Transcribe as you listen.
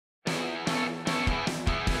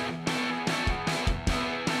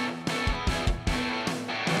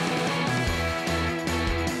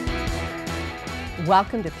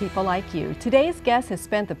Welcome to People Like You. Today's guest has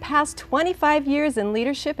spent the past 25 years in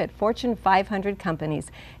leadership at Fortune 500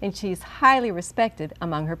 companies, and she's highly respected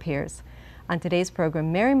among her peers. On today's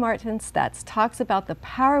program, Martin Stutts talks about the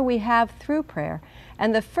power we have through prayer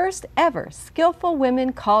and the first ever Skillful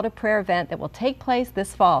Women Call to Prayer event that will take place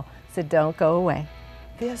this fall, so don't go away.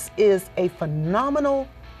 This is a phenomenal,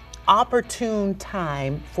 opportune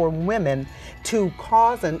time for women to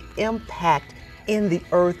cause an impact in the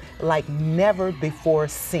earth like never before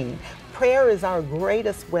seen. Prayer is our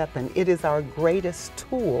greatest weapon. It is our greatest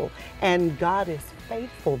tool, and God is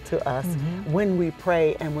faithful to us when we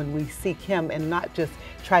pray and when we seek Him and not just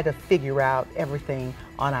try to figure out everything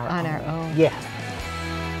on our own. Yes.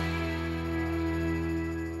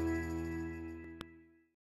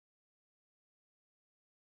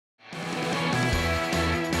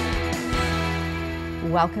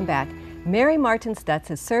 Welcome back. Mary Martin Stutts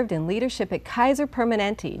has served in leadership at Kaiser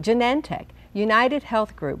Permanente, Genentech, United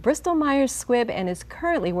Health Group, Bristol Myers Squibb, and is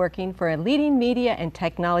currently working for a leading media and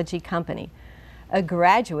technology company. A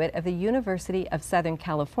graduate of the University of Southern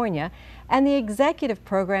California and the executive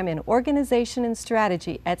program in organization and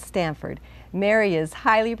strategy at Stanford, Mary is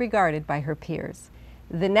highly regarded by her peers.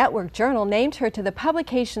 The Network Journal named her to the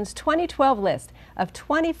publication's 2012 list of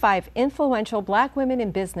 25 influential black women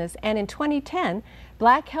in business, and in 2010,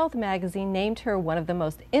 Black Health magazine named her one of the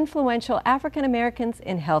most influential African Americans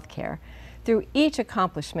in healthcare. Through each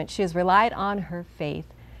accomplishment, she has relied on her faith.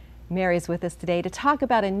 Mary is with us today to talk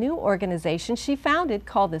about a new organization she founded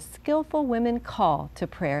called the Skillful Women Call to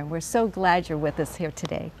Prayer, and we're so glad you're with us here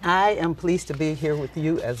today. I am pleased to be here with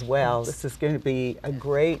you as well. This is going to be a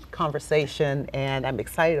great conversation, and I'm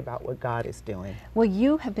excited about what God is doing. Well,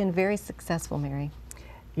 you have been very successful, Mary.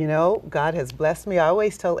 You know, God has blessed me. I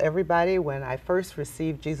always tell everybody when I first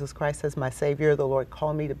received Jesus Christ as my Savior, the Lord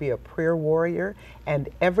called me to be a prayer warrior, and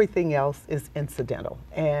everything else is incidental.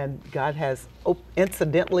 And God has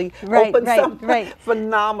incidentally opened some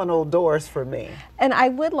phenomenal doors for me. And I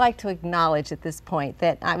would like to acknowledge at this point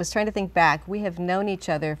that I was trying to think back. We have known each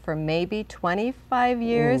other for maybe 25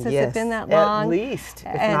 years. Has it been that long? At least,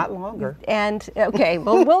 if not longer. And okay,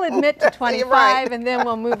 well, we'll admit to 25 and then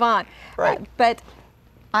we'll move on. But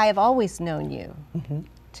I have always known you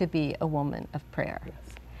to be a woman of prayer.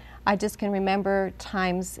 Yes. I just can remember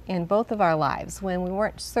times in both of our lives when we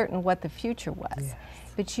weren't certain what the future was,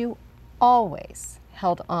 but you always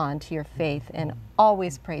held on to your faith and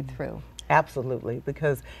always prayed through. Absolutely,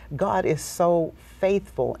 because God is so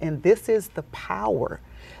faithful, and this is the power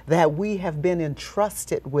that we have been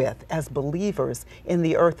entrusted with as believers in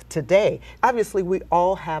the earth today. Obviously, we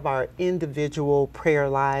all have our individual prayer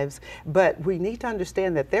lives, but we need to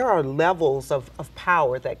understand that there are levels of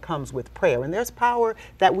power that comes with prayer. And there's power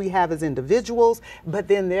that we have as individuals, but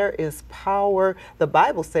then there is power. The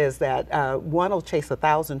Bible says that one will chase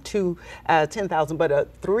 1,000, 10,000, but a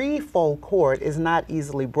threefold cord is not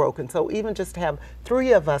easily broken. So even just to have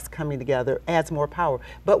three of us coming together adds more power.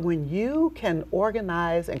 But when you can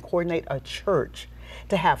organize and coordinate a church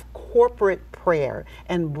to have corporate prayer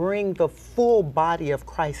and bring the full body of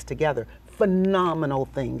Christ together, phenomenal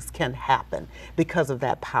things can happen because of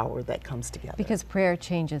that power that comes together. Because prayer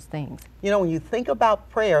changes things. You know, when you think about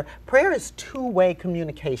prayer, prayer is two-way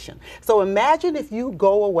communication. So imagine if you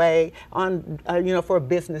go away on, for a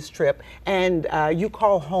business trip, and you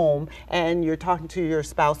call home and you're talking to your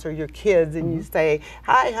spouse or your kids, and you say,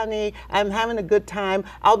 "Hi, honey, I'm having a good time.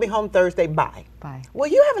 I'll be home Thursday. Bye." Bye. Well,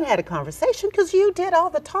 you haven't had a conversation because you did all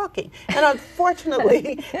the talking. And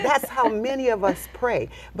unfortunately, that's how many of us pray.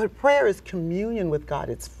 But prayer is communion with God.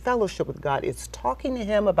 It's fellowship with God. It's talking to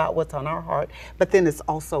Him about what's on our heart, but then it's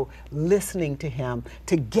also listening to Him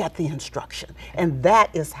to get the instruction. And that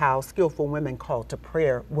is how Skillful Women Call to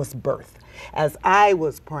Prayer was birthed. As I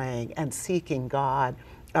was praying and seeking God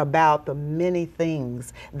about the many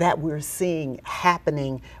things that we're seeing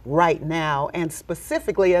happening right now, and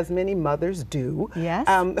specifically, as many mothers do,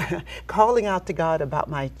 calling out to God about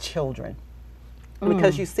my children.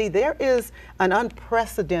 Because you see, there is an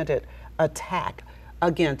unprecedented attack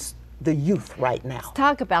against the youth right now. Let's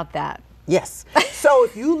talk about that. Yes. So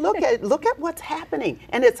if you look at what's happening,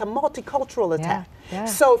 and it's a multicultural attack.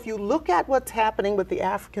 So if you look at what's happening with the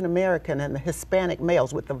African American and the Hispanic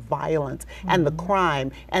males, with the violence and the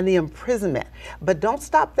crime and the imprisonment, but don't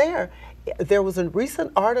stop there. There was a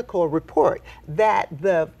recent article, a report, that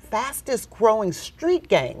the fastest growing street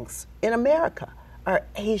gangs in America are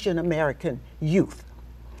Asian American youth.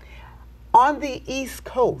 On the East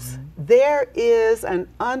Coast, there is an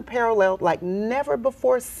unparalleled, like never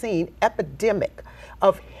before seen epidemic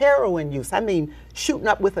of heroin use. I mean, shooting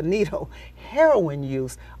up with a needle, heroin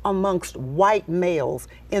use amongst white males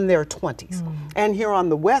in their 20s. And here on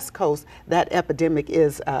the West Coast, that epidemic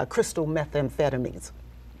is crystal methamphetamines.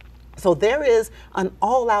 So there is an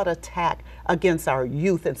all-out attack against our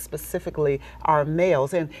youth and specifically our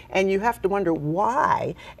males. And you have to wonder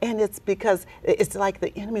why. And it's because it's like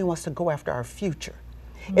the enemy wants to go after our future.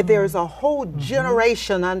 There's a whole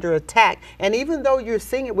generation under attack. And even though you're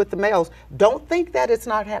seeing it with the males, don't think that it's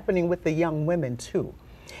not happening with the young women too.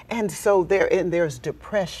 And so there's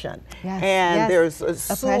depression, there's a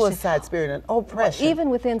suicide spirit and oppression. Well, even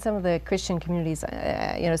within some of the Christian communities,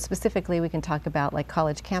 you know, specifically we can talk about like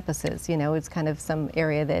college campuses. You know, it's kind of some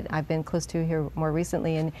area that I've been close to here more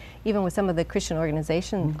recently. And even with some of the Christian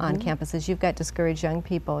organizations on campuses, you've got discouraged young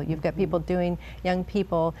people. You've got people doing, young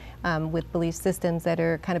people with belief systems that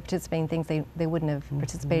are kind of participating in things they wouldn't have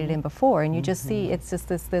participated in before. And you just see it's just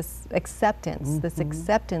this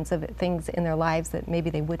acceptance of things in their lives that maybe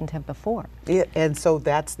they wouldn't have before. Yeah, and so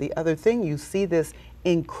that's the other thing. You see this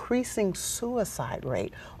increasing suicide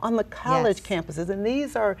rate on the college campuses, and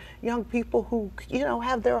these are young people who, you know,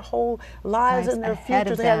 have their whole lives and their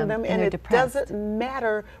futures ahead of them, and it doesn't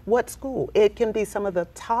matter what school. It can be some of the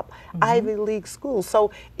top Ivy League schools. So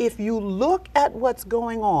if you look at what's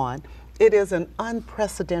going on, it is an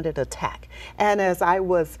unprecedented attack. And as I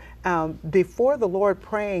was before the Lord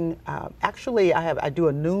praying, actually I do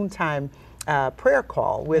a noontime prayer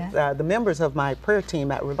call with the members of my prayer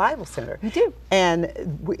team at Revival Center. You do. And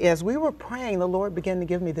as we were praying, the Lord began to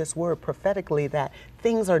give me this word prophetically that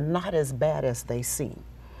things are not as bad as they seem.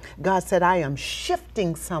 God said, I am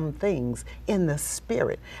shifting some things in the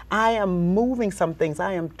spirit. I am moving some things.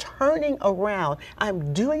 I am turning around.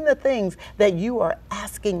 I'm doing the things that you are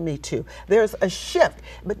asking me to. There's a shift.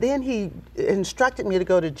 But then he instructed me to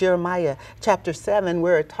go to Jeremiah chapter 7,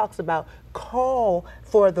 where it talks about call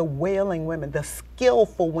for the wailing women, the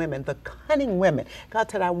skillful women, the cunning women.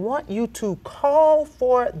 God said, I want you to call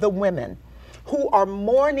for the women who are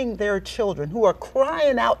mourning their children, who are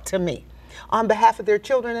crying out to me on behalf of their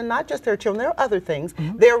children, and not just their children. There are other things,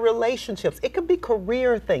 their relationships. It could be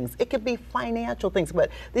career things. It could be financial things, but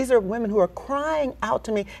these are women who are crying out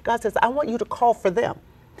to me. God says, I want you to call for them.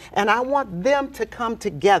 And I want them to come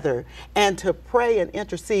together and to pray and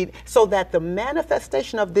intercede so that the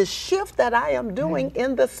manifestation of this shift that I am doing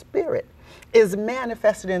in the spirit is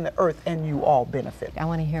manifested in the earth, and you all benefit. I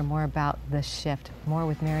want to hear more about the shift. More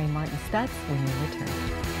with Mary Martin Stutts when we return.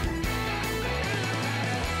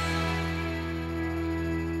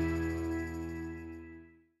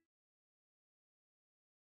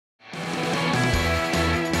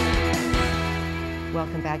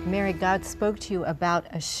 Welcome back. Mary, God spoke to you about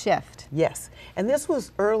a shift. Yes, and this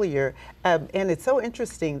was earlier, and it's so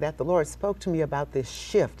interesting that the Lord spoke to me about this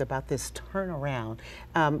shift, about this turnaround,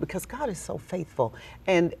 because God is so faithful.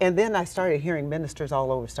 And then I started hearing ministers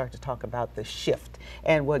all over start to talk about the shift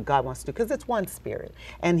and what God wants to do, because it's one spirit,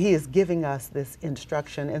 and He is giving us this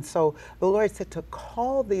instruction. And so the Lord said to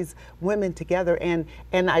call these women together, and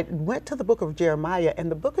I went to the book of Jeremiah, and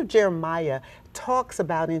the book of Jeremiah talks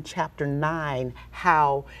about in chapter 9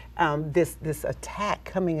 how this attack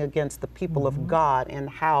coming against the people of God, and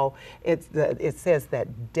how it says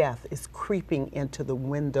that death is creeping into the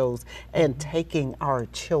windows and taking our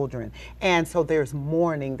children. And so there's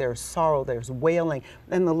mourning, there's sorrow, there's wailing.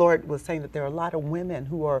 And the Lord was saying that there are a lot of women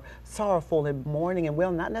who are sorrowful and mourning and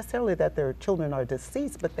wailing, not necessarily that their children are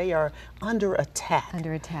deceased, but they are under attack.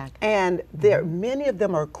 Under attack. And many of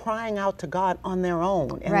them are crying out to God on their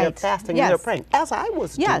own, and they're fasting and they're praying, as I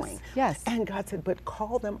was doing. Yes. And God said, but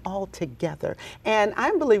call them all together. And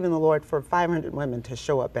I'm believing the Lord for 500 women to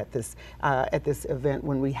show up at this event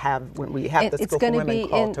when we have the Skillful Women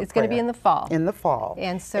Call to It's going to be in the fall. In the fall.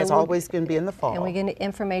 And so it's always going to be in the fall. And we get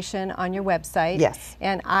information on your website. Yes.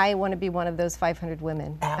 And I want to be one of those 500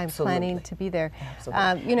 women. Absolutely. I'm planning to be there.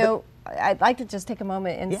 Absolutely. You know, I'd like to just take a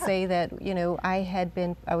moment and say that, you know, I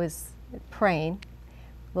was praying,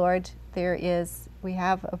 Lord, we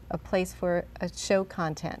have a place for a show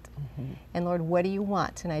content. And Lord, what do you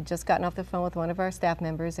want? And I'd just gotten off the phone with one of our staff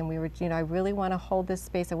members, and we were, you know, I really want to hold this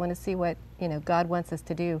space. I want to see what, you know, God wants us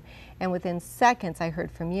to do. And within seconds, I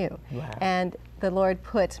heard from you. Wow. And the Lord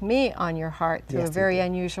put me on your heart through a very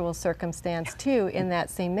unusual circumstance too in that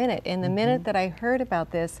same minute. In the minute that I heard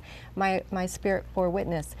about this, my spirit bore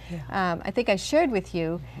witness. I think I shared with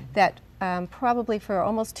you that probably for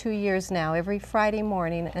almost 2 years now, every Friday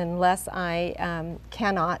morning, unless I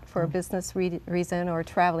cannot for a business reason or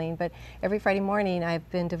traveling, but every Friday morning I've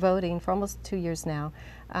been devoting for almost 2 years now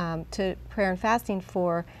to prayer and fasting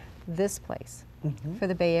for this place, for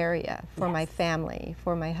the Bay Area, for my family,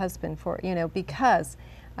 for my husband, for, you know, because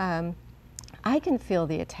I can feel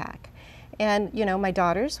the attack. And, you know, my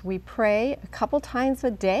daughters, we pray a couple times a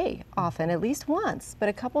day, often, at least once, but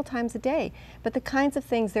a couple times a day. But the kinds of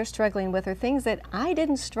things they're struggling with are things that I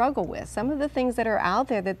didn't struggle with. Some of the things that are out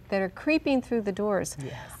there that are creeping through the doors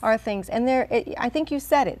are things, and I think you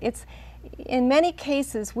said it, it's, in many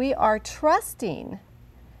cases, we are trusting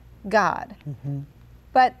God,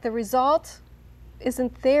 but the result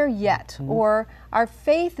isn't there yet, or our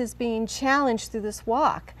faith is being challenged through this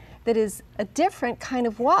walk that is a different kind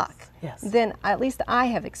of walk than at least I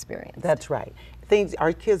have experienced. That's right.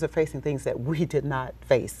 Our kids are facing things that we did not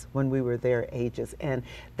face when we were their ages, and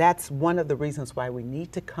that's one of the reasons why we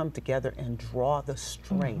need to come together and draw the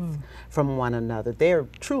strength from one another. There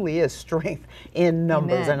truly is strength in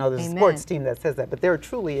numbers. I know there's a sports team that says that, but there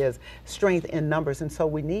truly is strength in numbers, and so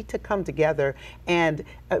we need to come together. And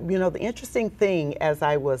you know, the interesting thing as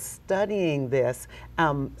I was studying this,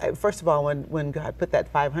 first of all, when God put that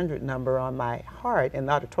 500 number on my heart, and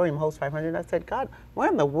the auditorium hosts 500, I said, God, where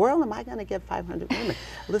in the world am I going to get 500 women?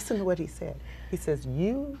 Listen to what he said. He says,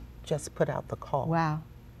 you just put out the call. Wow.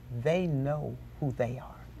 They know who they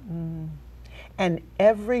are. And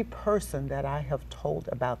every person that I have told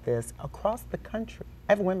about this across the country,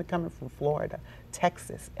 I have women coming from Florida,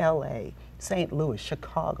 Texas, LA, St. Louis,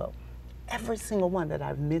 Chicago. Every single one that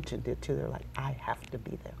I've mentioned it to, they're like, I have to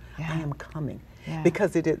be there. I am coming.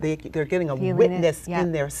 Because they're getting a witness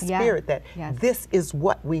in their spirit that this is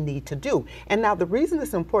what we need to do. And now the reason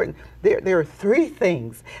it's important, there are three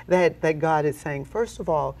things that God is saying. First of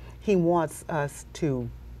all, he wants us to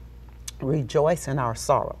rejoice in our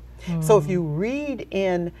sorrow. So if you read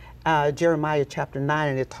in Jeremiah chapter 9,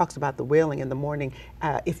 and it talks about the wailing in the morning,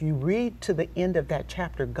 if you read to the end of that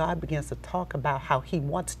chapter, God begins to talk about how he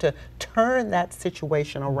wants to turn that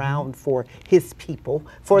situation around for his people,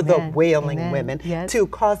 for the wailing women, to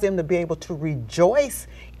cause them to be able to rejoice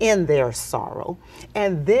in their sorrow.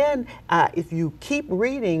 And then if you keep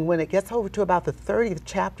reading, when it gets over to about the 30th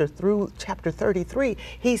chapter through chapter 33,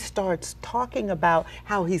 he starts talking about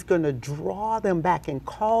how he's going to draw them back and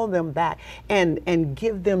call them back and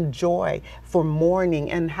give them joy for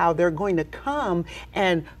mourning, and how they're going to come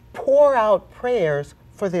and pour out prayers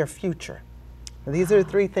for their future. These are the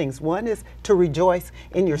three things. One is to rejoice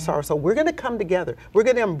in your sorrow. So we're going to come together. We're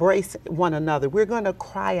going to embrace one another. We're going to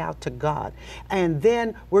cry out to God. And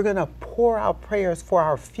then we're going to pour out prayers for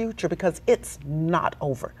our future, because it's not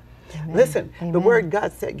over. Listen, the word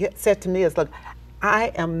God said to me is, look,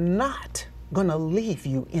 I am not going to leave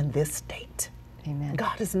you in this state.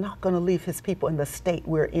 God is not going to leave his people in the state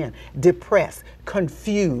we're in, depressed,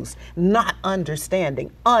 confused, not understanding,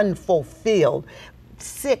 unfulfilled,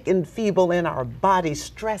 sick and feeble in our bodies,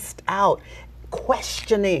 stressed out,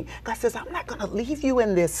 questioning. God says, I'm not going to leave you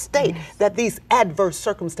in this state that these adverse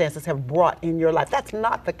circumstances have brought in your life. That's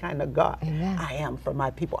not the kind of God I am for my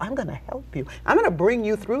people. I'm going to help you. I'm going to bring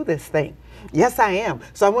you through this thing. Yes, I am.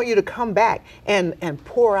 So I want you to come back and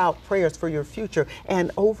pour out prayers for your future. And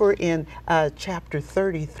over in chapter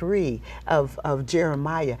 33 of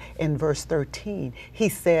Jeremiah, in verse 13, he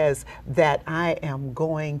says that I am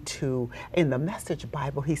going to, in the Message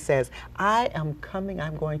Bible, he says, I am coming,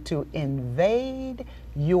 I'm going to invade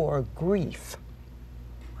your grief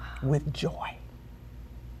with joy.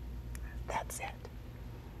 That's it.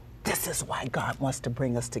 This is why God wants to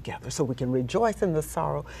bring us together, so we can rejoice in the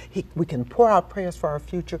sorrow, we can pour out prayers for our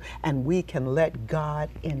future, and we can let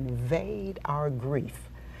God invade our grief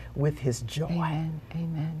with his joy.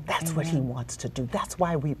 Amen. That's what he wants to do. That's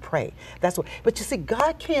why we pray. But you see,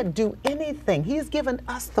 God can't do anything. He has given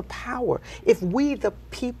us the power. If we, the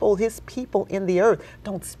people, his people in the earth,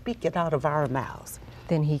 don't speak it out of our mouths,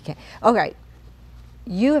 then he can. All right.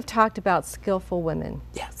 You have talked about skillful women.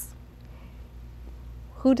 Yes.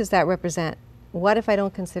 Who does that represent? What if I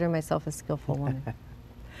don't consider myself a skillful woman?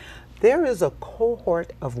 There is a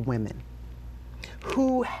cohort of women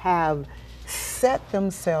who have set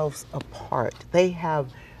themselves apart. They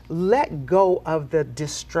have let go of the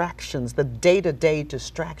distractions, the day-to-day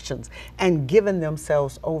distractions, and given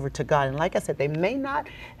themselves over to God. And like I said, they may not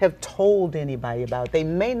have told anybody about it. They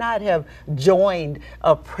may not have joined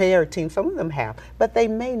a prayer team. Some of them have, but they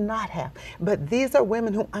may not have. But these are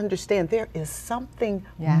women who understand there is something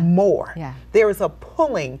more. There is a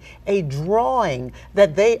pulling, a drawing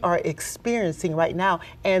that they are experiencing right now,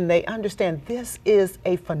 and they understand this is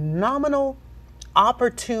a phenomenal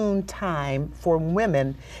opportune time for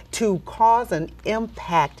women to cause an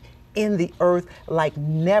impact in the earth like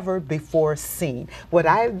never before seen. What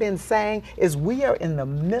I've been saying is we are in the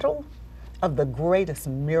middle of the greatest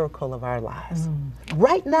miracle of our lives.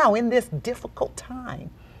 Right now, in this difficult time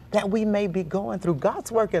that we may be going through,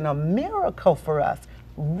 God's working a miracle for us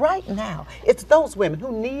right now. It's those women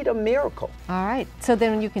who need a miracle. All right. So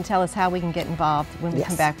then you can tell us how we can get involved when we Yes.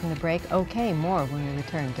 come back from the break. Okay, more when we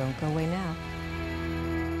return. Don't go away now.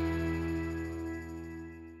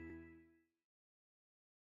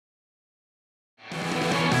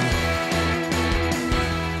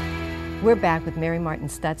 We're back with Mary Martin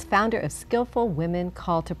Stutts, founder of Skillful Women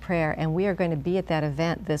Call to Prayer, and we are going to be at that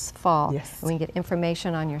event this fall. Yes. We can get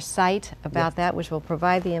information on your site about Yes. that, which will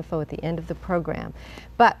provide the info at the end of the program.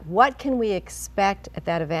 But what can we expect at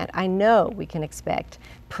that event? I know we can expect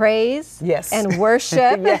praise Yes. and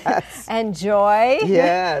worship Yes. and joy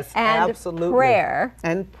Yes, and absolutely. prayer.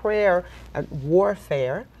 And prayer,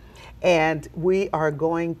 warfare. And we are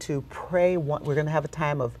going to pray, we're going to have a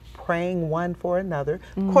time of praying one for another.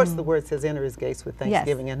 Of course, the word says, enter his gates with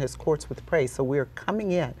thanksgiving and his courts with praise. So we're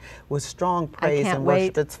coming in with strong praise and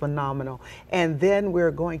worship. It's phenomenal. And then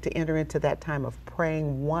we're going to enter into that time of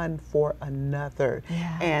praying one for another.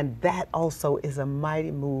 Yeah. And that also is a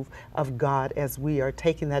mighty move of God as we are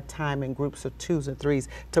taking that time in groups of twos and threes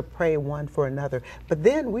to pray one for another. But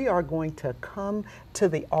then we are going to come to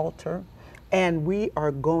the altar, and we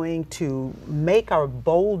are going to make our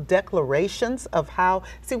bold declarations of how,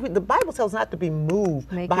 see, the Bible tells us not to be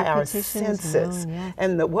moved Make by your our petitions senses known, yes.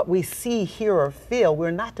 and what we see, hear, or feel.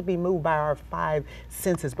 We're not to be moved by our five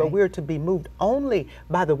senses, but Right. we're to be moved only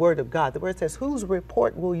by the word of God. The word says, whose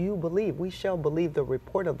report will you believe? We shall believe the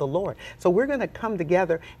report of the Lord. So we're going to come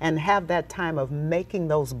together and have that time of making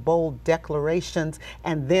those bold declarations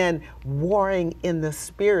and then warring in the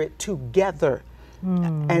spirit together.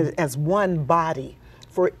 As one body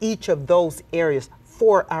for each of those areas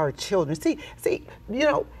for our children. See, you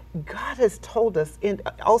know, God has told us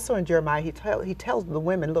also in Jeremiah, he tells the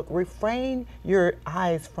women, look, refrain your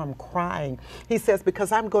eyes from crying. He says,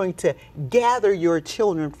 because I'm going to gather your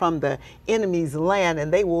children from the enemy's land,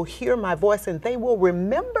 and they will hear my voice, and they will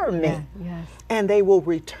remember me. Yeah, yes. And they will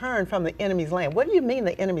return from the enemy's land. What do you mean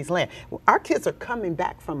the enemy's land? Our kids are coming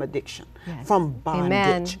back from addiction, Yes. from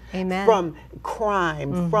bondage, Amen. from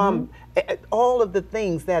crime, from all of the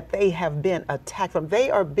things that they have been attacked from. They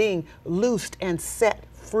are being loosed and set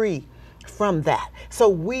free from that. So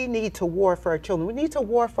we need to war for our children. We need to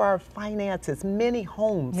war for our finances. Many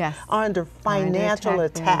homes Yes. are under financial Under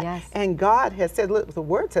attack attack. there, yes. And God has said, look, the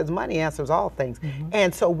word says money answers all things.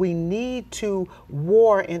 And so we need to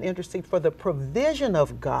war and intercede for the provision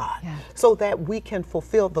of God Yeah. so that we can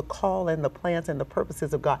fulfill the call and the plans and the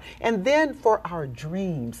purposes of God. And then for our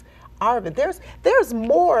dreams, there's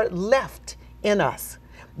more left in us.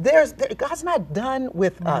 God's not done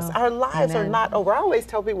with us. Our lives are not over. I always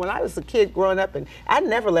tell people when I was a kid growing up, and I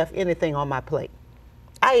never left anything on my plate.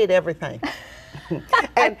 I ate everything.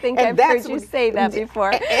 I think I've heard you say that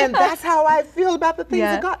before. And that's how I feel about the things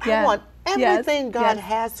Yeah, of God. yeah. I want everything Yes, God yes.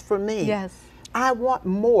 has for me. Yes. I want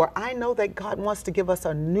more. I know that God wants to give us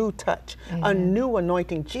a new touch, a new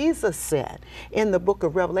anointing. Jesus said in the book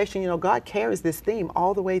of Revelation, you know, God carries this theme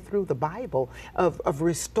all the way through the Bible of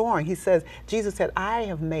restoring. He says, Jesus said, I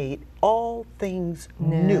have made all things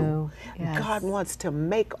new. Yes. God wants to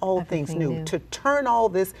make all things Everything new, new. to turn all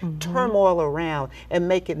this turmoil around and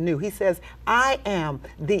make it new. He says, I am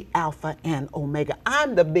the Alpha and Omega.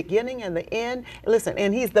 I'm the beginning and the end. Listen,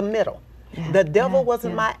 and he's the middle. Yeah, The devil yeah,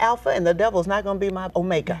 wasn't yeah. my Alpha, and the devil's not going to be my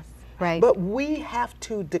Omega. Yes, right. But we have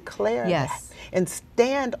to declare Yes. that and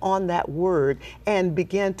stand on that word and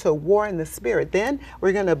begin to war in the spirit. Then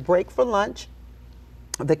we're going to break for lunch.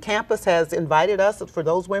 The campus has invited us, for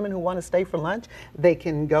those women who want to stay for lunch, they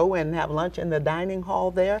can go and have lunch in the dining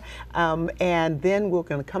hall there. And then we're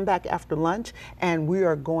going to come back after lunch, and we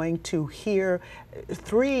are going to hear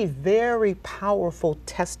 3 very powerful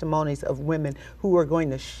testimonies of women who are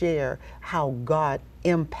going to share how God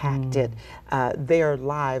impacted their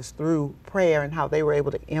lives through prayer and how they were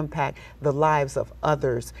able to impact the lives of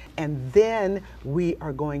others. And then we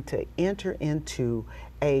are going to enter into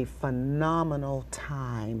a phenomenal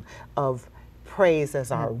time of praise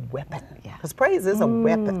as our weapon. Yeah. Because praise is a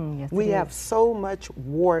weapon. Yes, We it have is. so much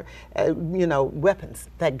weapons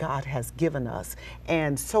that God has given us,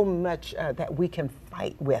 and so much that we can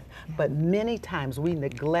fight with. But many times we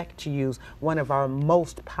neglect to use one of our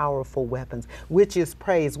most powerful weapons, which is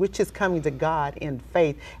praise, which is coming to God in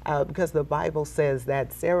faith, because the Bible says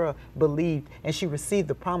that Sarah believed and she received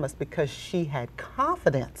the promise because she had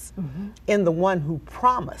confidence in the one who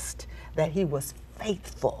promised that he was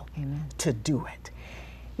faithful Amen. to do it.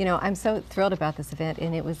 You know, I'm so thrilled about this event,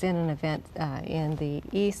 and it was in an event in the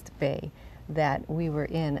East Bay that we were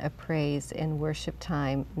in a praise and worship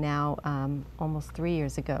time now almost 3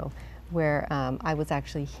 years ago, where I was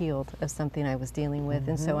actually healed of something I was dealing with.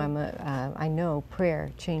 And so I know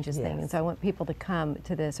prayer changes things. And so I want people to come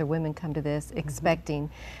to this, or women come to this, expecting.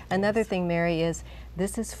 Another thing, Mary, is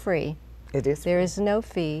this is free. It is. There is no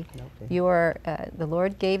fee. No fee. You are, the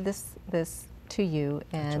Lord gave this to you,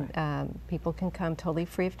 and right. People can come totally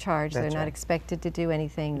free of charge. That's They're not right. expected to do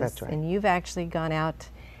anything. That's right. And you've actually gone out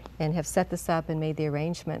and have set this up and made the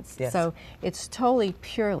arrangements. Yes. So it's totally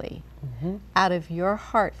purely out of your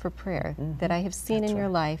heart for prayer that I have seen That's in your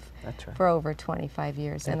right. life That's right. for over 25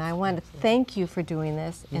 years. And I That's want to thank you for doing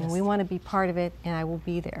this, and we Yes. want to be part of it, and I will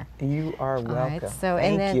be there. You are welcome. All right. So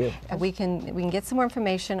Thank and then you. we can get some more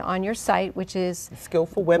information on your site, which is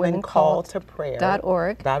Skillful Women Call to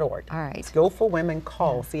 .org. .org. All right. Skillful Women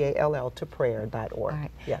Call, CALL to prayer.org. All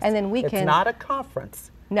right. Yes. And then we It's can- not a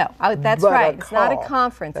conference. No, that's but right. a It's not a call.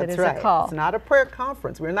 conference. That's it is right. a call. It's not a prayer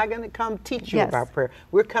conference. We're not going to come teach you Yes. about prayer.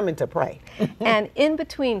 We're coming to pray. And in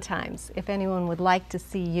between times, if anyone would like to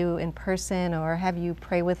see you in person or have you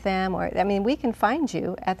pray with them, or I mean, we can find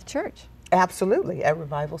you at the church. Absolutely, at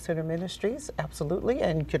Revival Center Ministries, absolutely.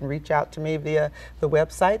 And you can reach out to me via the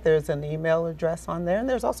website. There's an email address on there, and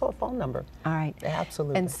there's also a phone number. All right.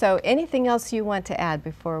 Absolutely. And so anything else you want to add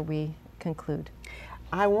before we conclude?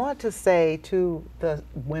 I want to say to the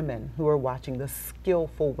women who are watching, the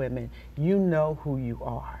skillful women, you know who you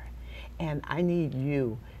are. And I need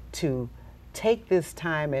you to take this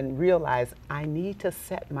time and realize I need to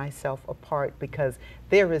set myself apart because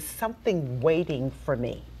there is something waiting for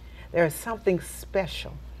me. There is something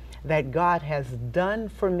special that God has done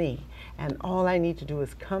for me. And all I need to do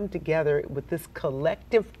is come together with this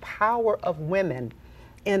collective power of women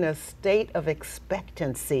in a state of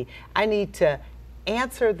expectancy. I need to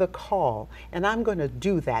answer the call, and I'm going to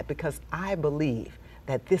do that because I believe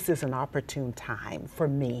that this is an opportune time for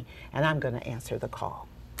me, and I'm going to answer the call.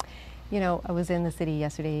 You know, I was in the city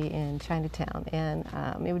yesterday in Chinatown, and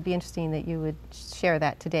it would be interesting that you would share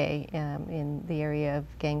that today in the area of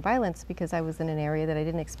gang violence, because I was in an area that I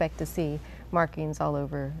didn't expect to see markings all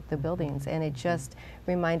over the buildings, and it just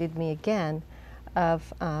reminded me again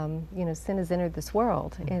of, you know, sin has entered this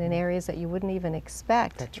world, and in areas that you wouldn't even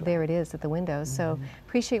expect. That's right. There it is at the windows. So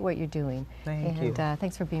appreciate what you're doing. Thank you. And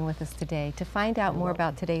thanks for being with us today. To find out more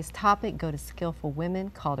about today's topic, go to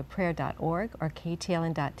skillfulwomencalltoprayer.org or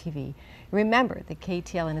ktln.tv. Remember that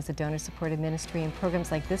KTLN is a donor-supported ministry, and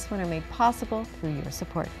programs like this one are made possible through your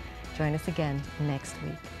support. Join us again next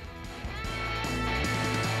week.